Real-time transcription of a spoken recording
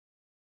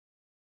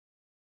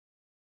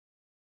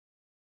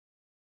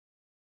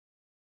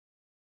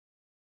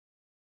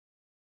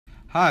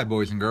Hi,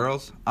 boys and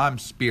girls. I'm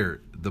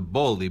Spirit, the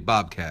Bowley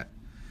Bobcat.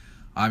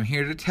 I'm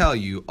here to tell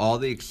you all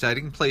the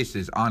exciting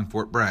places on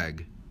Fort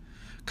Bragg.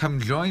 Come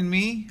join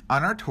me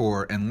on our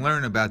tour and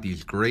learn about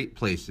these great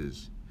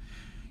places.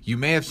 You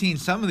may have seen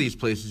some of these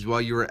places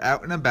while you were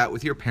out and about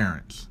with your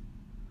parents.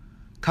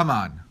 Come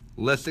on,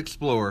 let's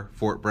explore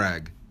Fort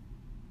Bragg.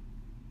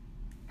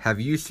 Have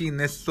you seen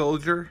this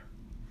soldier?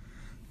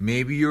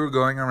 Maybe you were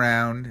going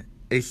around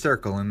a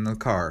circle in the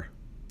car.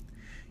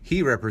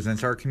 He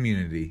represents our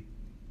community.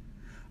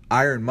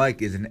 Iron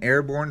Mike is an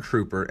airborne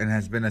trooper and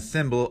has been a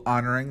symbol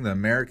honoring the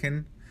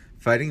American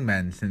fighting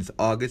men since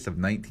August of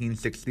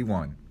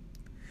 1961.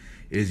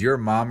 Is your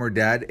mom or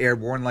dad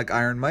airborne like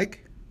Iron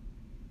Mike?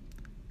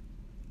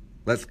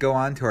 Let's go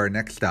on to our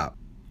next stop.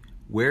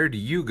 Where do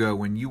you go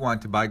when you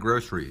want to buy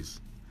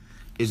groceries?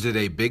 Is it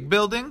a big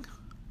building?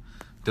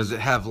 Does it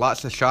have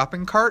lots of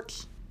shopping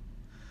carts?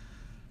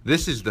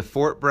 This is the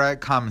Fort Bragg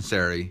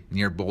Commissary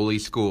near Bowley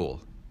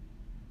School.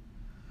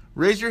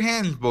 Raise your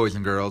hands, boys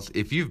and girls,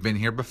 if you've been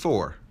here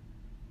before.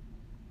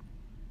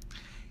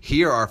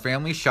 Here our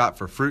families shop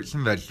for fruits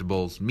and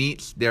vegetables,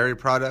 meats, dairy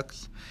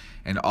products,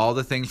 and all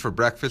the things for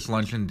breakfast,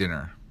 lunch, and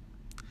dinner.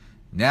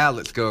 Now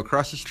let's go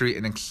across the street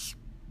and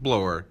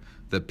explore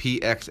the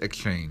PX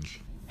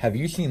Exchange. Have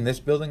you seen this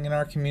building in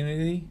our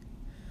community?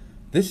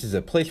 This is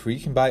a place where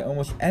you can buy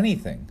almost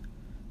anything,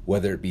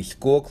 whether it be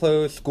school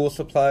clothes, school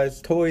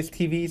supplies, toys,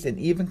 TVs, and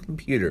even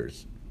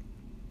computers.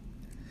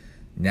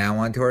 Now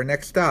on to our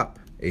next stop,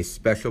 a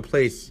special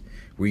place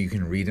where you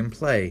can read and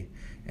play,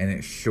 and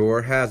it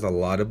sure has a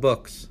lot of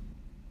books.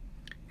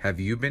 Have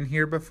you been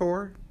here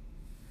before?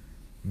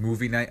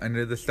 Movie night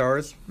under the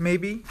stars,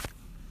 maybe?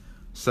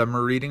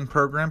 Summer reading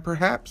program,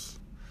 perhaps?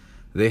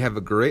 They have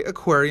a great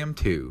aquarium,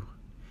 too.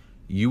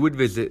 You would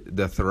visit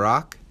the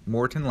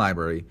Throckmorton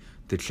Library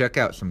to check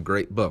out some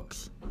great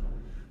books.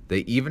 They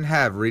even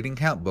have reading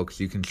count books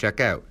you can check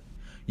out.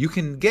 You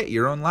can get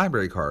your own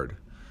library card,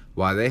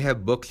 while they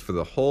have books for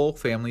the whole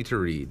family to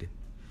read.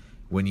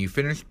 When you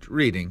finish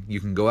reading, you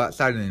can go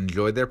outside and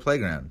enjoy their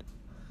playground.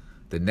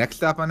 The next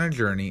stop on our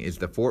journey is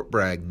the Fort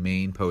Bragg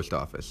main post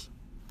office.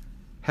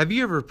 Have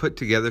you ever put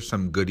together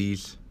some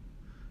goodies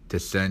to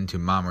send to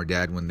mom or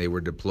dad when they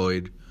were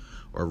deployed,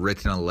 or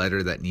written a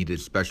letter that needed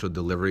special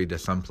delivery to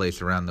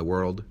someplace around the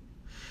world?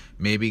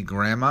 Maybe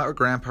grandma or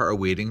grandpa are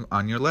waiting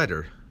on your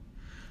letter.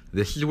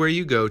 This is where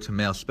you go to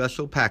mail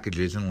special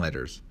packages and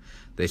letters.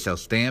 They sell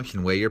stamps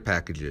and weigh your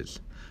packages.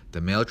 The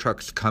mail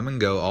trucks come and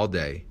go all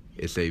day.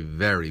 It's a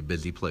very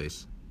busy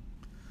place.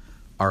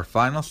 Our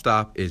final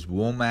stop is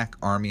Womack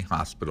Army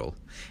Hospital.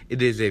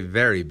 It is a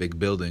very big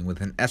building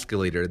with an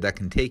escalator that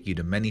can take you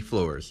to many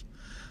floors.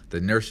 The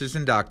nurses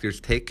and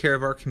doctors take care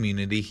of our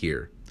community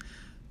here.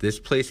 This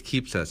place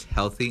keeps us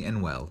healthy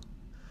and well.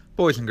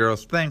 Boys and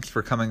girls, thanks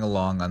for coming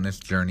along on this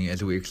journey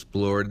as we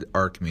explored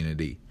our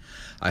community.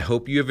 I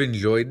hope you have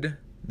enjoyed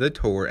the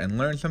tour and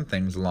learned some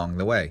things along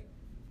the way.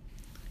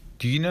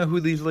 Do you know who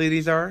these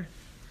ladies are?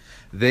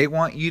 They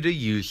want you to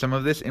use some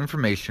of this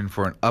information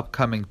for an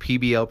upcoming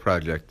PBL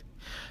project.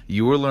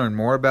 You will learn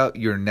more about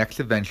your next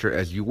adventure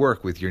as you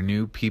work with your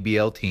new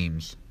PBL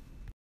teams.